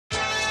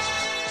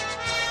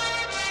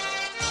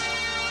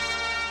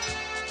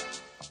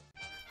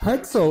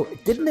Herzl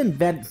didn't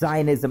invent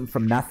Zionism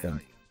from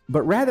nothing,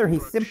 but rather he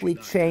simply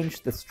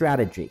changed the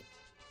strategy.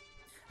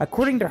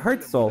 According to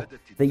Herzl,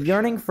 the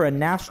yearning for a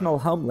national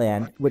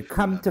homeland would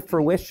come to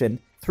fruition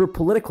through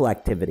political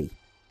activity.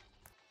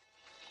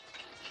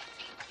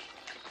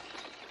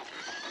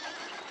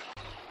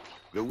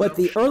 But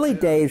the early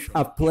days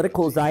of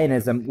political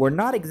Zionism were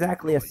not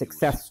exactly a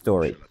success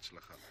story.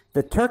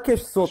 The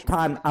Turkish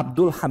Sultan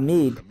Abdul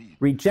Hamid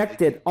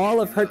rejected all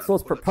of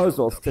Herzl's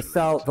proposals to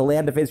sell the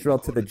land of Israel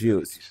to the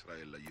Jews.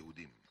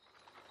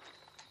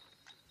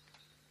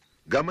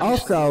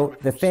 Also,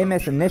 the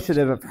famous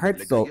initiative of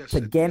Herzl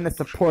to gain the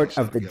support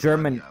of the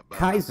German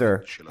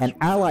Kaiser, an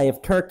ally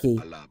of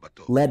Turkey,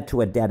 led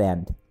to a dead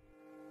end.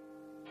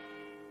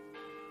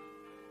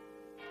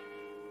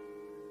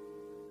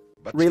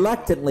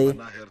 Reluctantly,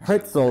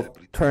 Herzl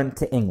turned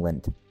to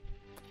England.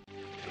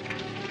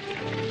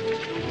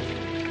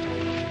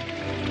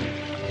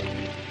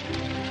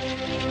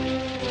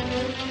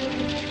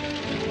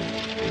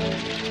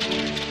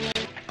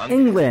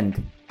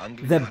 England,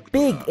 the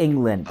big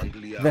England,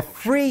 the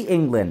free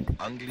England,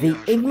 the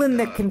England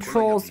that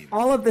controls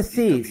all of the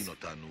seas.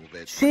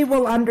 She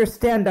will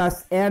understand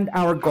us and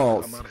our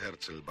goals.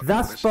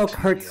 Thus spoke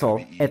Herzl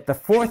at the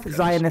Fourth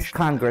Zionist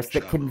Congress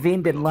that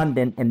convened in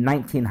London in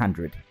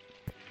 1900.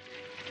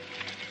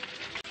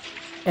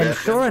 And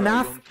sure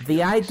enough,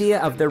 the idea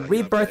of the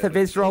rebirth of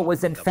Israel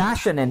was in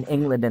fashion in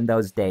England in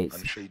those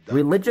days.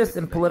 Religious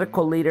and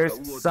political leaders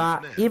saw,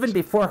 even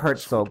before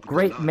Herzl,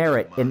 great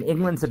merit in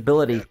England's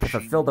ability to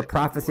fulfill the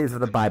prophecies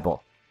of the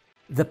Bible.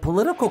 The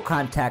political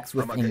contacts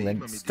with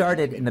England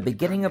started in the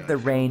beginning of the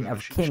reign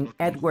of King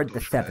Edward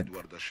VII.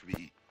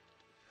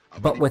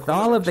 But with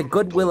all of the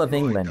goodwill of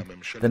England,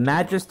 the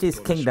Majesty's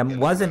kingdom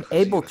wasn't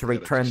able to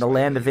return the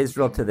land of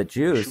Israel to the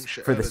Jews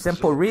for the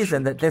simple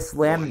reason that this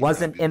land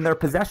wasn't in their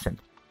possession.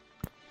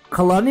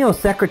 Colonial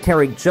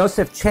Secretary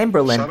Joseph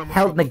Chamberlain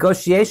held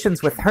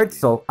negotiations with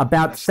Herzl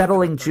about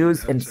settling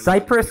Jews in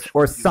Cyprus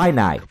or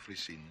Sinai.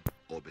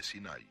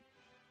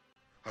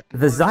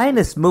 The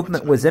Zionist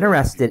movement was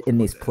interested in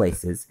these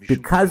places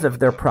because of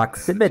their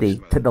proximity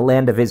to the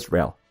land of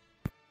Israel.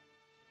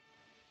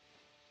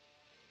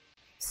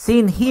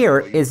 Seen here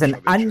is an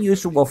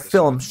unusual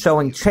film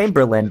showing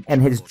Chamberlain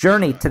and his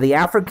journey to the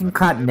African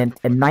continent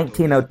in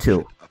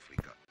 1902.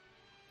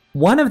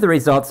 One of the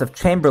results of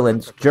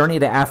Chamberlain's journey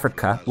to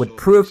Africa would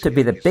prove to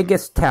be the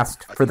biggest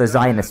test for the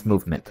Zionist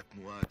movement.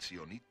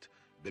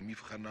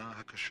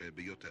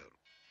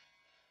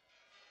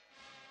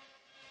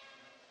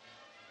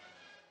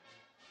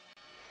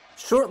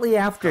 Shortly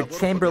after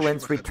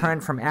Chamberlain's return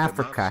from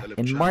Africa,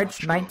 in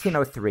March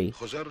 1903,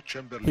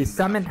 he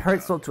summoned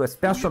Herzl to a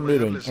special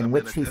meeting in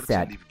which he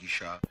said,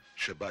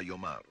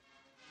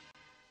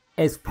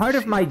 "As part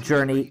of my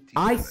journey,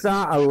 I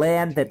saw a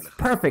land that's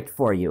perfect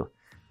for you.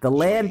 The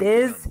land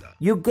is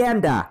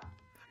Uganda.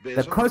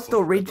 The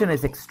coastal region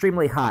is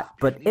extremely hot,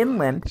 but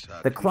inland,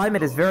 the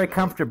climate is very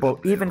comfortable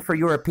even for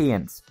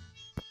Europeans.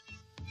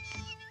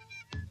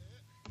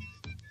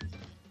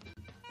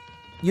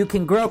 You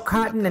can grow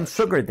cotton and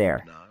sugar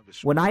there.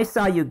 When I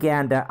saw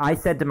Uganda, I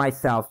said to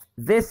myself,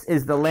 this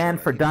is the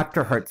land for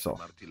Dr. Herzl."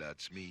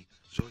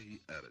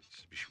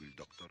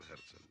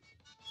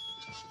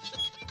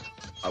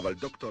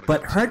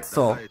 But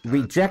Herzl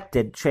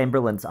rejected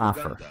Chamberlain's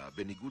offer.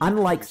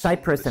 Unlike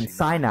Cyprus and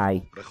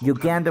Sinai,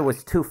 Uganda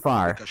was too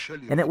far,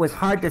 and it was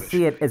hard to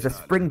see it as a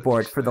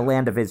springboard for the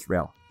land of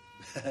Israel.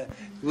 It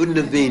wouldn't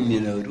have been,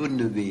 it wouldn't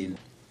have been.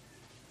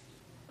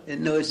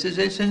 No, it's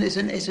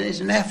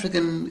an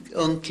African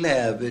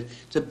enclave.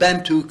 It's a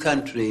Bantu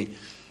country.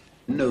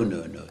 No,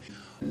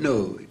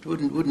 it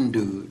wouldn't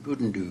do. It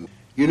wouldn't do.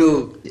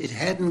 It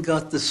hadn't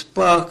got the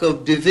spark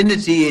of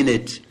divinity in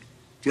it.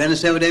 Do you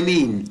understand what I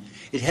mean?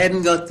 It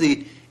hadn't got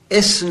the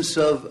essence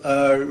of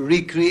our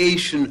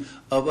recreation,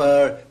 of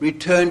our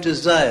return to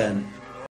Zion.